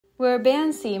We're Bea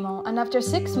and Simo, and after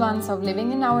 6 months of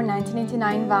living in our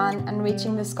 1989 van and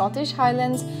reaching the Scottish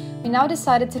Highlands, we now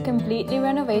decided to completely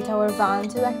renovate our van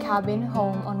to a cabin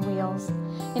home on wheels.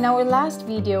 In our last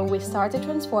video, we started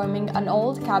transforming an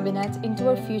old cabinet into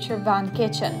our future van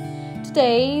kitchen.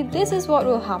 Today, this is what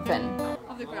will happen.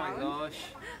 Of the ground. Oh my gosh.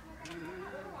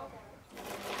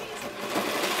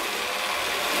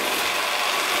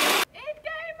 It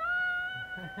came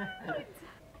out!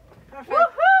 Perfect.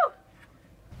 Woohoo!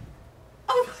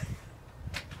 Oh.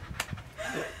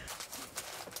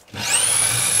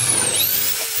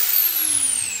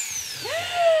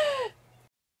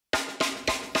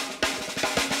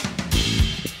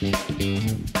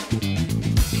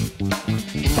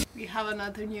 We have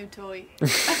another new toy.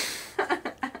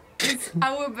 It's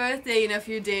our birthday in a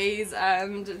few days,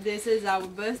 and this is our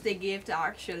birthday gift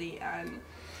actually, and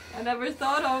I never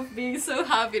thought of being so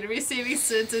happy receiving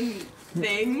certain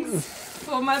things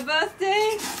for my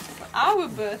birthday, for our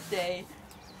birthday,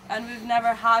 and we've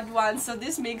never had one, so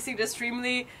this makes it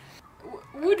extremely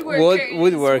woodworkers,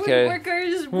 wood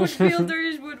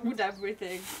builders, wood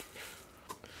everything.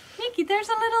 Nikki, there's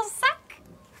a little sack.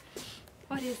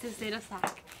 What is this little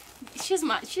sack?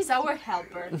 She's our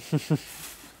helper.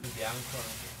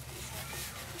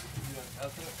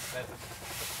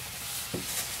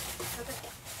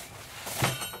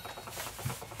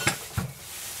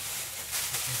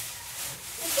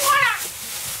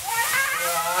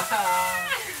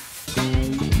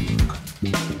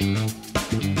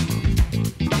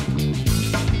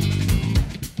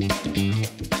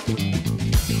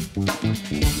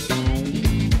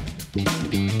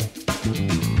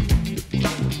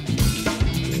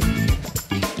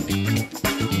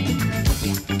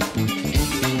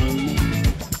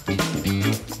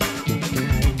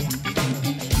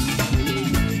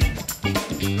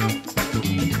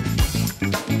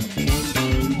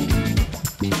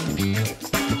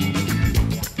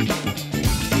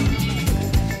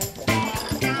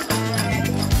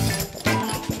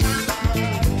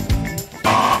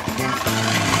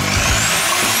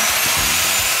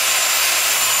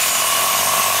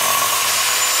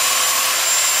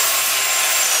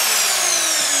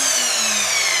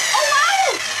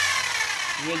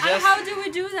 And how do we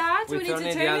do that? We turn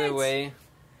it the other way.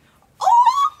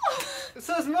 Oh!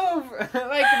 So smooth!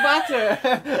 Like butter!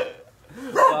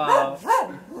 Wow.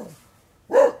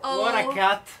 Oh. What a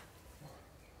cat!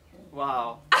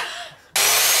 Wow.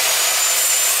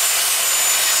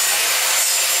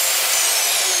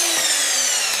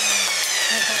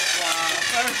 Wow,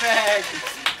 perfect!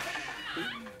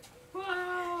 Wow!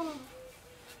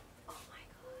 Oh my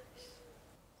gosh.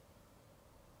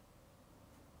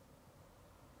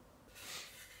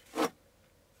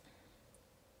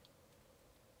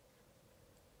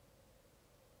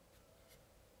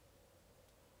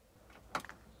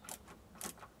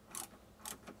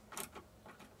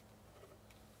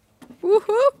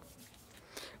 Woohoo!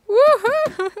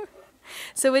 Woohoo!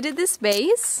 So we did this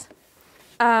base.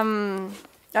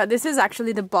 This is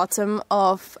actually the bottom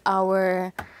of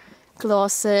our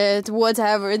closet,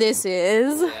 whatever this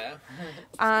is. Yeah.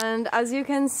 And as you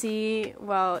can see,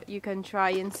 well, you can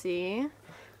try and see,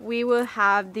 we will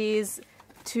have these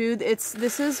two.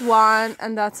 This is one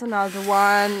and that's another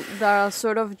one. There are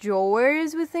sort of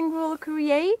drawers we think we'll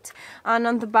create, and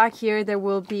on the back here there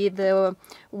will be the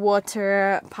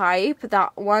water pipe,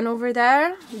 that one over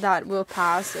there that will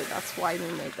pass, so that's why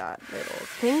we made that little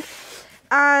thing.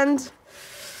 And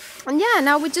yeah,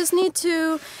 now we just need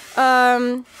to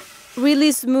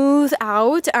really smooth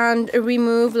out and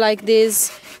remove like these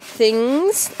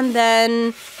things and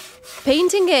then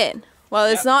painting it. Well,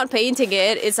 it's not painting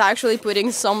it, it's actually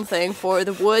putting something for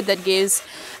the wood that gives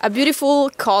a beautiful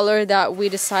color that we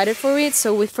decided for it.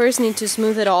 So we first need to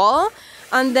smooth it all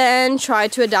and then try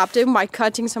to adapt it by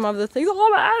cutting some of the things. Oh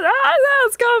man,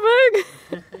 that's coming!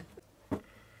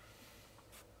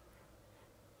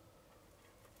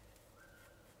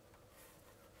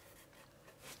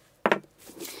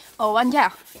 Oh, and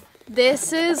yeah,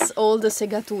 this is all the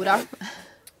segatura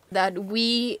that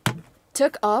we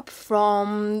took up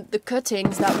from the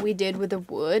cuttings that we did with the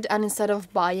wood, and instead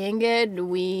of buying it,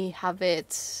 we have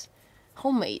it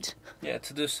homemade. Yeah,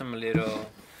 to do some little,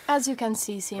 as you can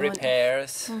see, Simon,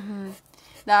 repairs.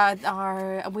 that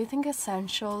are, we think,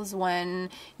 essentials when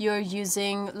you're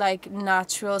using like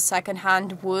natural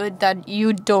second-hand wood that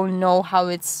you don't know how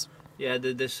it's. Yeah,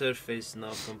 the surface is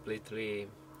not completely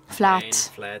flat.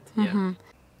 plain, flat. Yeah.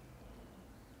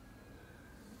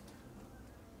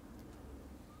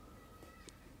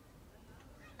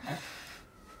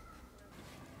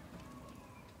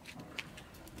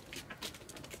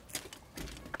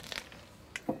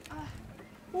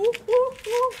 Woo, woo,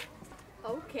 woo.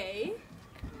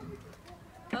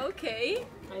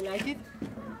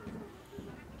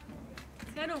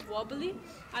 wobbly.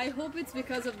 I hope it's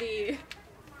because of the...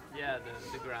 Yeah,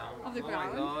 the ground. Of the oh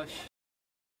ground. my gosh.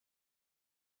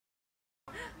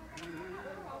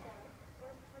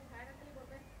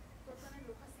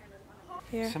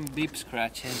 Here. Some deep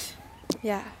scratches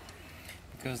Yeah.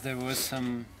 because there was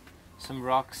some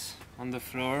rocks on the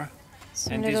floor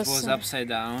Some and little this was some- upside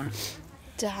down.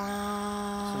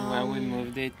 Down. So when we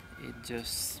moved it, it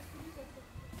just...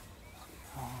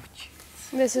 Oh,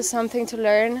 jeez. This is something to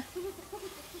learn.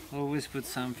 Always put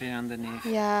something underneath.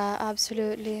 Yeah,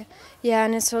 absolutely. Yeah,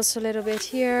 and it's also a little bit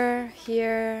here,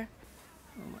 here.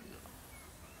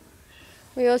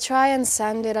 We will try and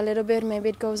sand it a little bit, maybe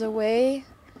it goes away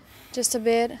just a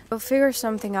bit. We'll figure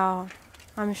something out,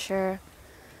 I'm sure.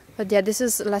 But yeah, this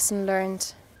is a lesson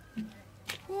learned.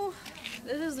 Ooh,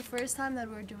 this is the first time that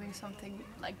we're doing something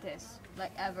like this,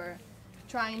 like ever.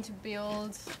 Trying to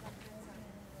build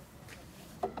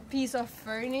a piece of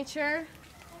furniture,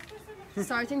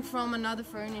 starting from another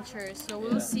furniture, so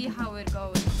we'll see how it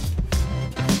goes.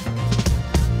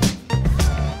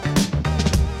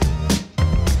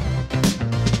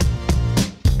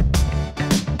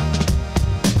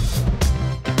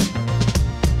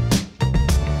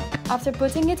 After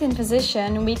putting it in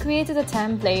position, we created a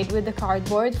template with the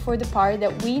cardboard for the part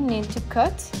that we need to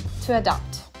cut to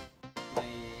adapt. My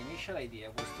initial idea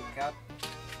was to cut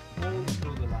all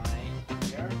through the line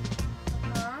here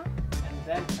and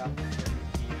then cut from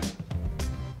here.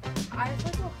 I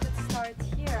thought we could start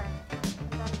here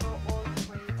and then go all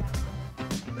the way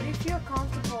down. But if you're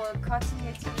comfortable cutting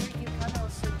it here, you can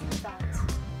also do that.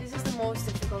 This is the most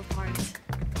difficult part.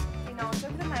 We now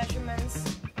took the measurements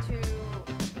to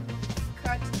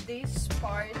cut this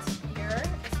part here,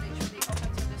 it's literally up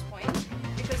until this point,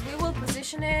 because we will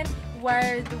position it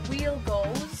where the wheel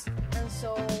goes, and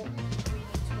so we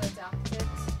need to adapt it.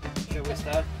 Shall we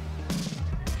start?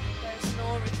 There's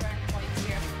no return point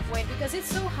here. Wait, because it's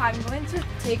so high, I'm going to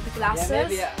take the glasses. Yeah,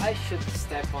 maybe I should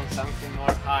step on something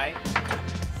more high.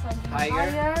 Something Higher?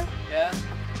 higher. Yeah.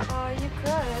 You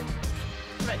could.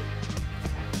 Ready.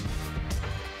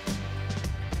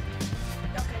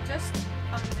 Okay, just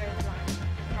under the line.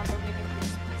 Probably with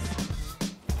this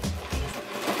piece.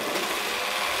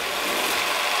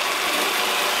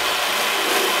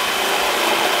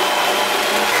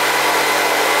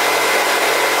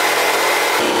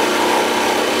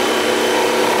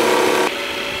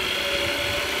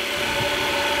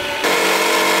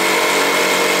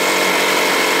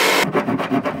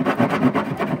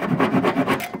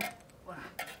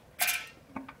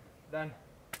 Done.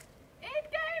 It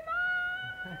came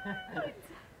out!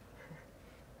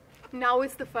 Now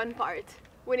it's the fun part.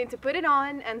 We need to put it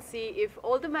on and see if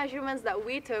all the measurements that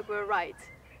we took were right.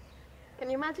 Can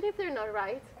you imagine if they're not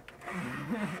right?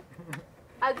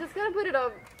 I'm just gonna put it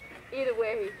up either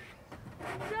way.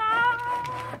 No!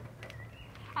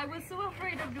 I was so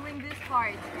afraid of doing this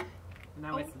part.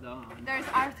 Now it's done. There's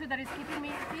Arthur that is keeping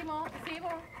me. Simo,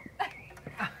 Simo.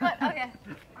 But, okay.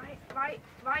 Vai.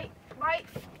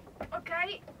 Ok.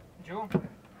 Giù.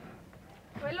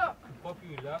 Quello Un po' più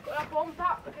in là. con la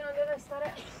pompa che non deve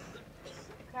stare.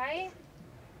 Ok.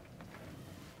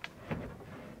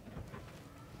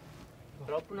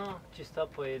 Troppo no, ci sta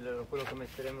poi quello che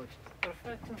metteremo.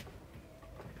 Perfetto.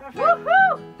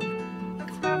 Woohoo!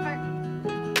 That's perfect.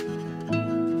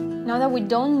 Now that we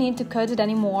don't need to cut it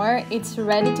anymore, it's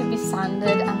ready to be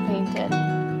sanded and painted.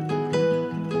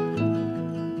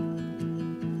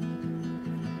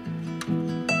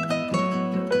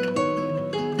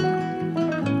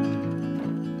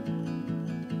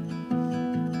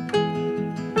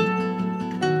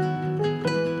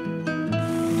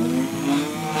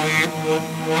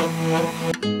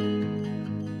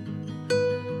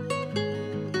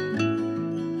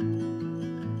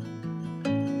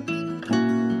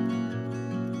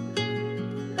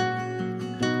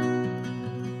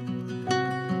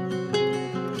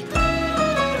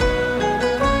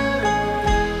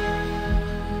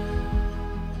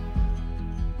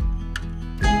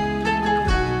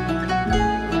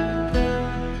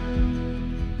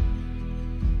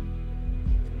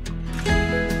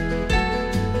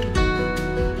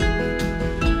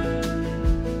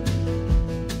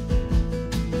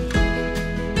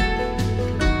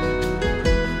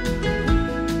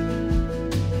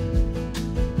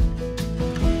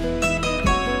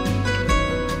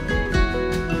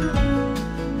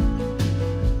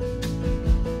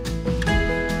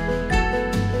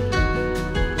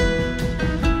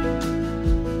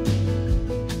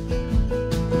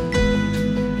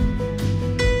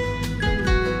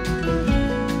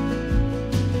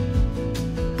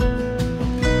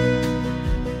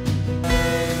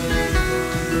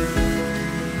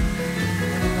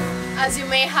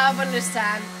 may have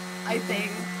understand, I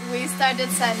think. We started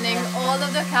sanding all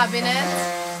of the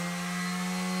cabinets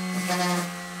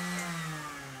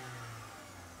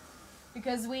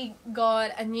because we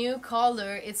got a new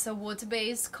color. It's a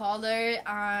water-based color,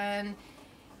 and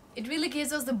it really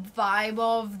gives us the vibe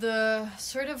of the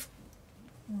sort of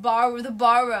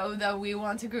burrow that we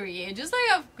want to create. Just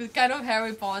like a kind of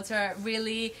Harry Potter,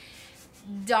 really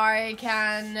dark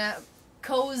and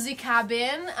cozy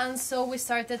cabin. And so we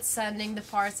started sanding the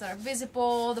parts that are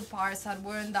visible, the parts that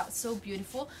weren't that so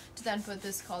beautiful, to then put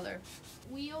this color.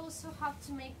 We also have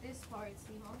to make this part,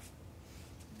 Simo.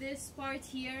 This part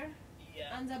here,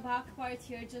 yeah, and the back part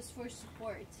here just for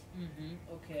support.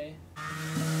 Okay.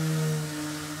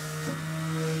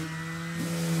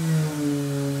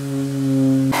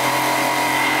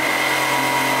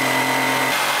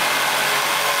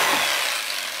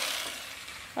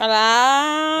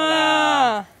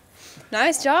 Voila!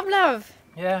 Nice job, love.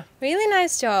 Yeah. Really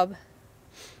nice job.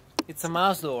 It's a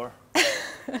mouse door.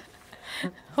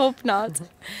 Hope not.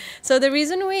 So the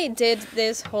reason we did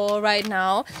this hole right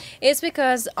now is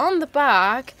because on the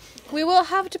back we will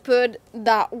have to put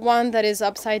that one that is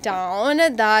upside down,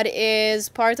 that is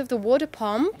part of the water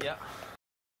pump. Yeah.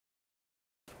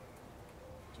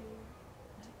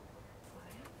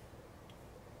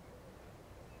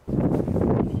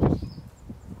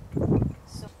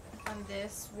 So, and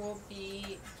this will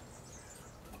be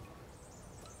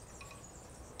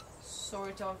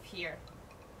sort of here.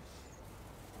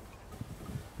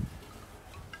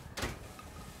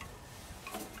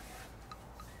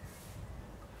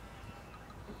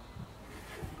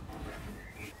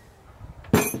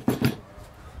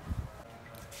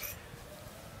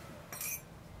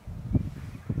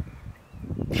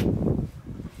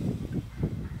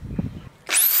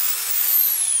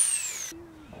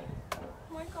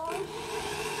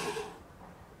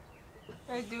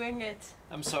 We're doing it.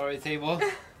 I'm sorry, table.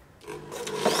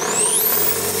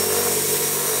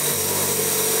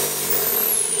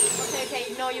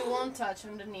 Okay, no, you won't touch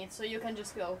underneath, so you can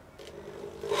just go.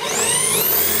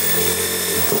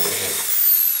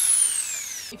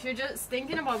 If you're just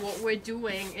thinking about what we're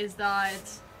doing, is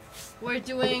that we're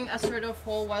doing a sort of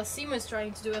hole while Simo is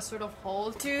trying to do a sort of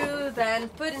hole to then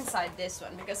put inside this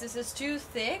one, because this is too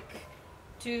thick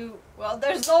to, well,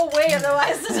 there's no way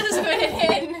otherwise to just put it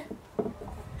in.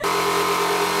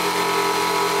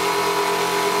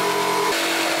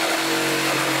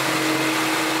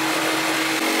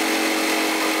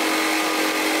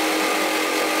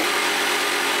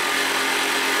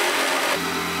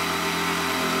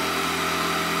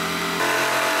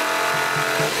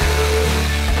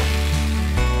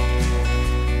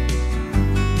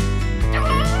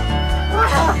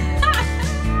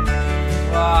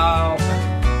 Wow.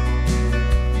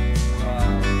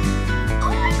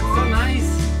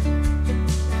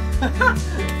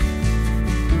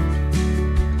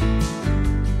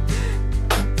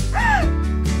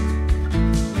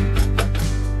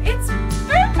 It's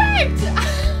perfect!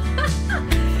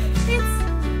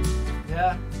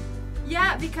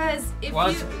 Yeah, because if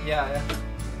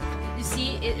you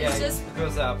see, it's just it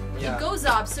goes up. Yeah. It goes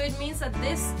up, so it means that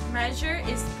this measure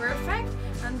is perfect,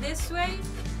 and this way,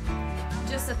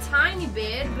 just a tiny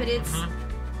bit, but it's.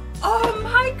 Oh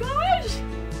my gosh!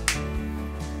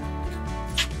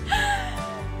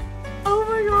 Oh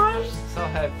my gosh! So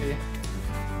happy.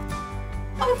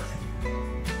 Oh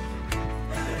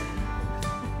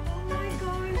my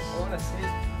gosh! I wanna see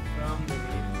it from the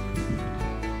beach.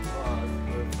 Wow, it's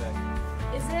perfect.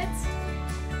 Is it?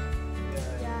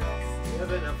 Yeah. You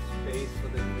have enough space for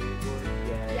the keyboard?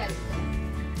 Yes.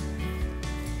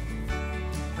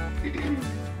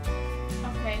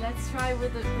 Okay, let's try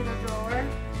with a drawer.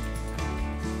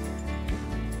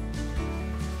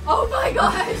 Oh my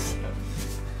gosh!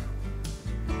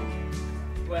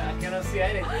 Well, I cannot see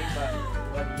anything,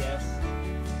 but yes.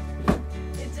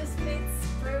 It just fits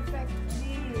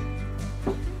perfectly.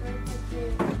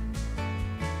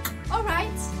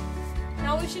 Alright,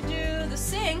 now we should do the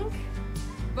sink,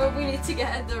 but we need to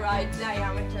get the right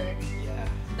diameter. Yeah.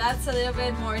 That's a little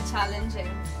bit more challenging.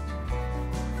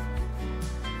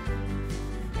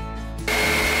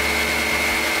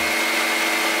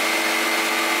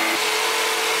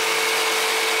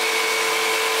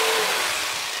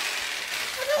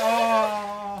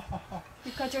 Oh.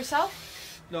 You cut yourself?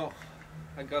 No,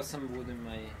 I got some wood in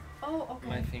my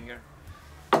my finger.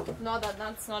 No,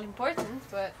 that's not important,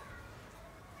 but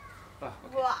Oh,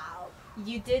 okay. wow,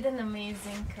 you did an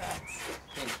amazing cut.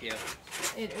 Thank you.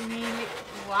 It really,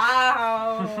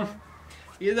 wow.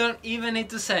 You don't even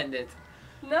need to send it.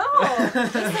 No,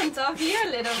 just on top here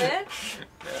a little bit.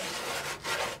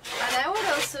 And I was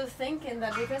also thinking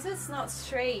that because it's not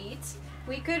straight,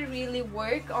 we could really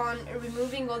work on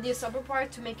removing all the upper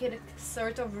part to make it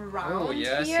sort of round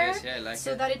here, yes, yeah, I like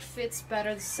so it. that it fits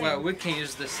better the same. Well, we can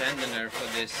use the sandiner for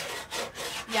this.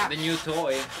 Yeah. The new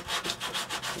toy.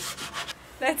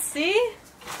 Let's see.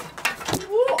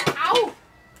 Ooh, ow!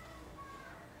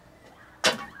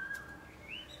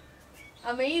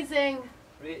 Amazing.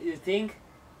 You think?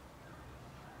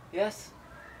 Yes?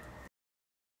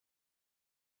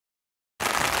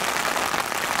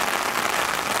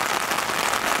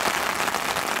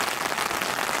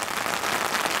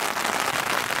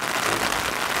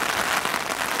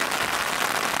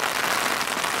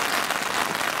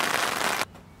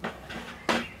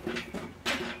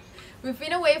 We've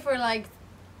been away for like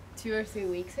 2 or 3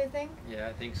 weeks, I think. Yeah,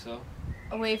 I think so.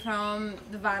 Away from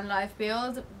the van life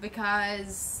build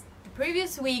because the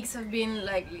previous weeks have been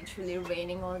like literally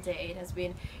raining all day. It has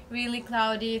been really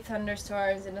cloudy,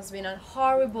 thunderstorms. It has been a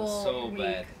horrible So week.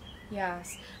 bad.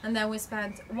 Yes, and then we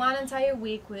spent one entire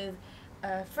week with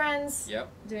friends, Yep.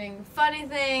 doing funny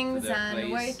things To their and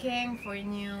place. working for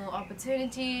new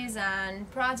opportunities and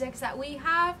projects that we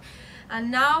have. And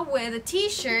now with a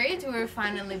t-shirt, we're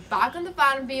finally back on the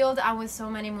van build and with so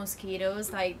many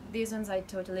mosquitoes. Like these ones, I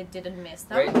totally didn't miss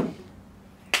them. Right?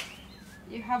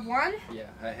 You have one? Yeah,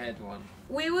 I had one.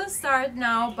 We will start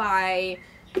now by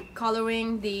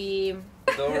coloring the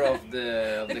Door of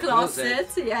the the closet.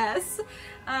 closet, yes.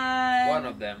 And One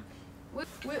of them.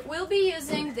 we'll be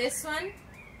using this one,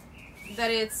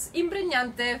 that it's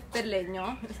impregnante per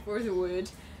legno, for the wood.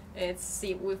 It's,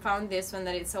 see, we found this one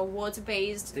that it's a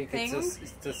water-based I think thing.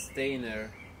 it's a stainer.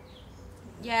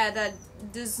 Yeah, that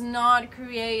does not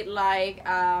create like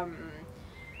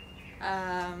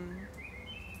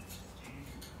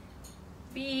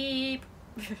beep.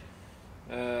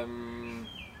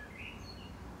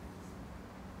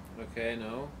 Okay,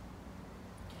 no.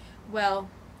 Well,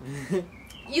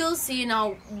 you'll see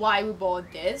now why we bought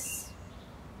this,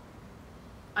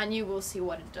 and you will see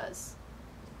what it does.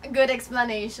 A good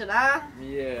explanation, huh?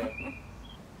 Yeah.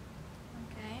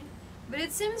 Okay. But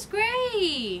it seems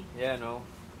grey. Yeah, no.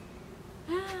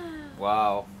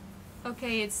 Wow.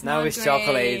 Okay, it's Now not it's grey.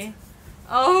 chocolate.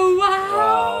 Oh wow.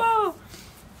 Wow.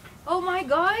 Oh my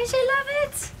gosh, I love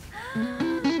it.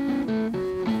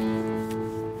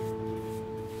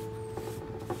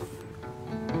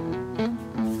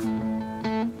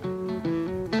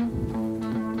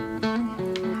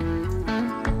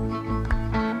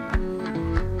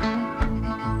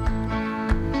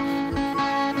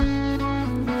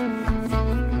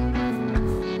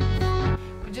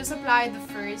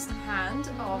 The first hand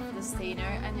of the stainer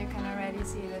and you can already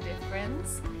see the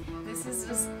difference. This is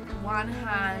just one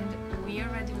hand, we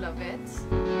already love it.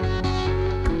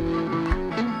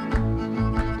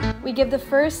 We give the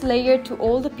first layer to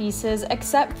all the pieces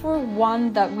except for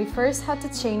one that we first had to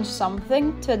change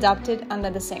something to adapt it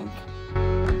under the sink.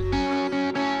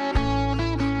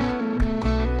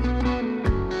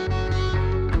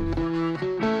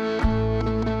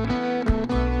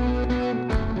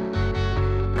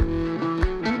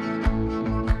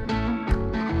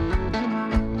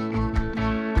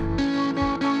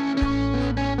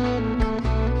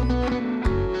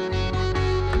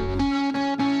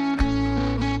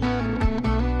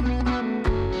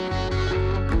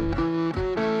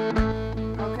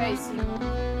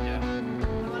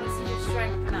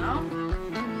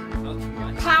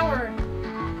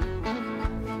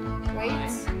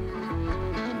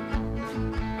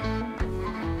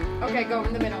 Okay, go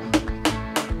in the middle.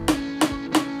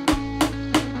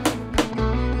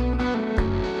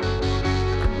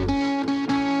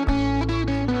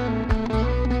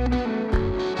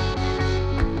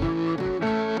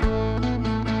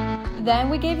 Then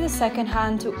we gave the second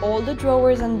hand to all the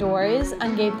drawers and doors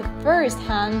and gave the first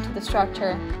hand to the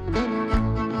structure.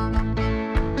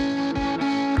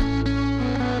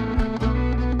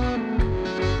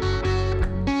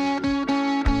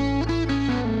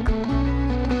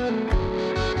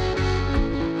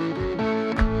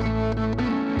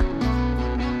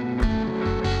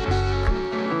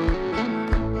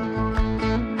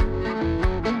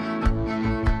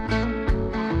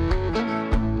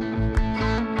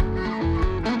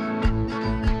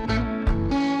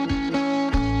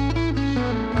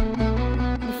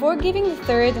 Before giving the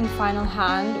third and final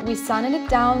hand, we sanded it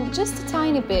down just a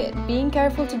tiny bit, being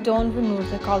careful to don't remove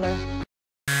the color.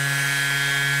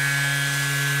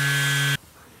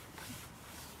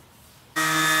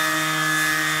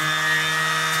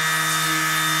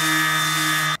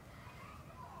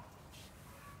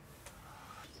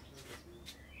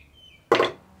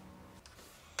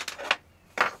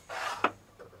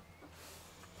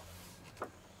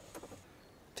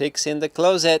 Fix in the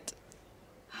closet.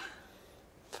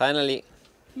 Finally.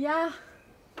 Yeah.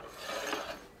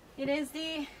 It is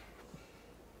the...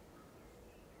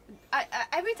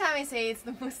 every time I say it's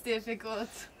the most difficult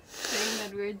thing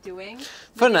that we're doing.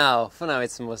 For now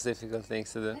it's the most difficult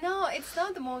things to do. No, it's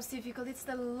not the most difficult, it's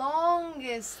the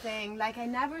longest thing. Like, I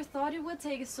never thought it would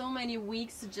take so many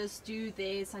weeks to just do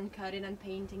this and cut it and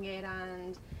painting it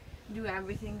and do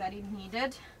everything that it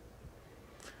needed.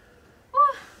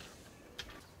 Oh.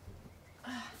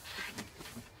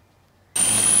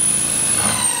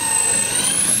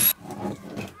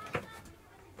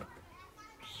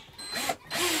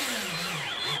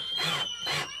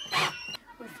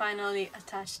 Finally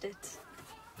attached it.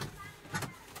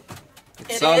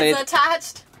 It is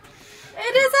attached.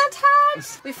 It is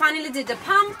attached. We finally did the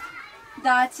pump.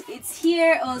 That it's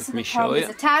here. Also the pump is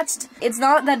attached. It's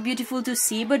not that beautiful to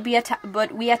see, but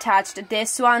we attached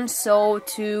this one so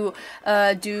to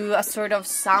do a sort of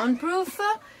soundproof.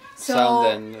 So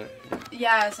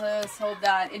yeah, so let's hope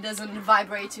that it doesn't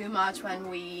vibrate too much when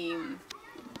we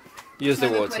use the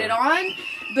water. Put it on.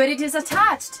 But it is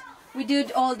attached. We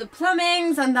did all the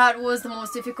plumbings, and that was the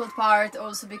most difficult part,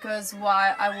 also because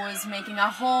while I was making a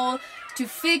hole to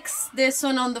fix this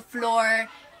one on the floor,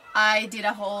 I did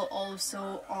a hole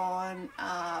also on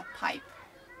a pipe.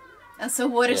 And so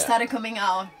water started coming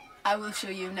out. I will show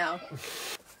you now.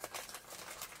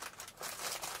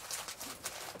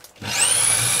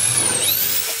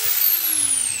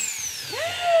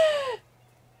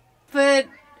 But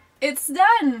it's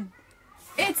done.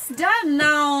 It's done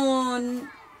now.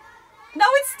 Now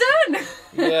it's done!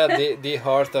 Yeah, the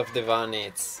heart of the van,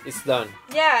 it's done.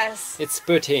 Yes. It's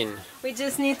put in. We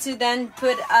just need to then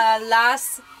put a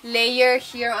last layer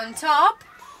here on top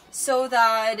so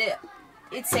that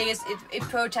it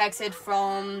protects it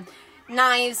from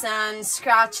knives and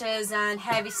scratches and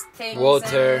heavy things.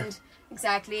 Water.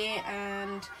 Exactly.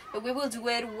 But we will do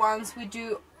it once we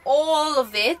do all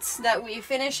of it, that we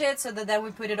finish it, so that then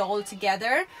we put it all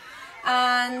together.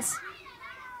 And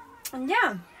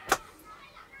yeah.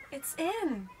 It's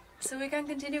in, so we can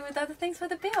continue with other things for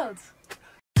the build.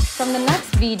 From the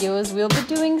next videos, we'll be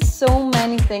doing so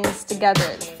many things together.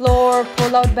 Floor,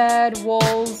 pull-out bed,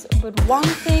 walls, but one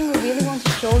thing we really want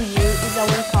to show you is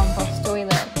our compost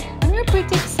toilet. And we're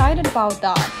pretty excited about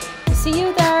that. So see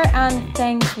you there, and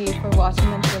thank you for watching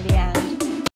until the end.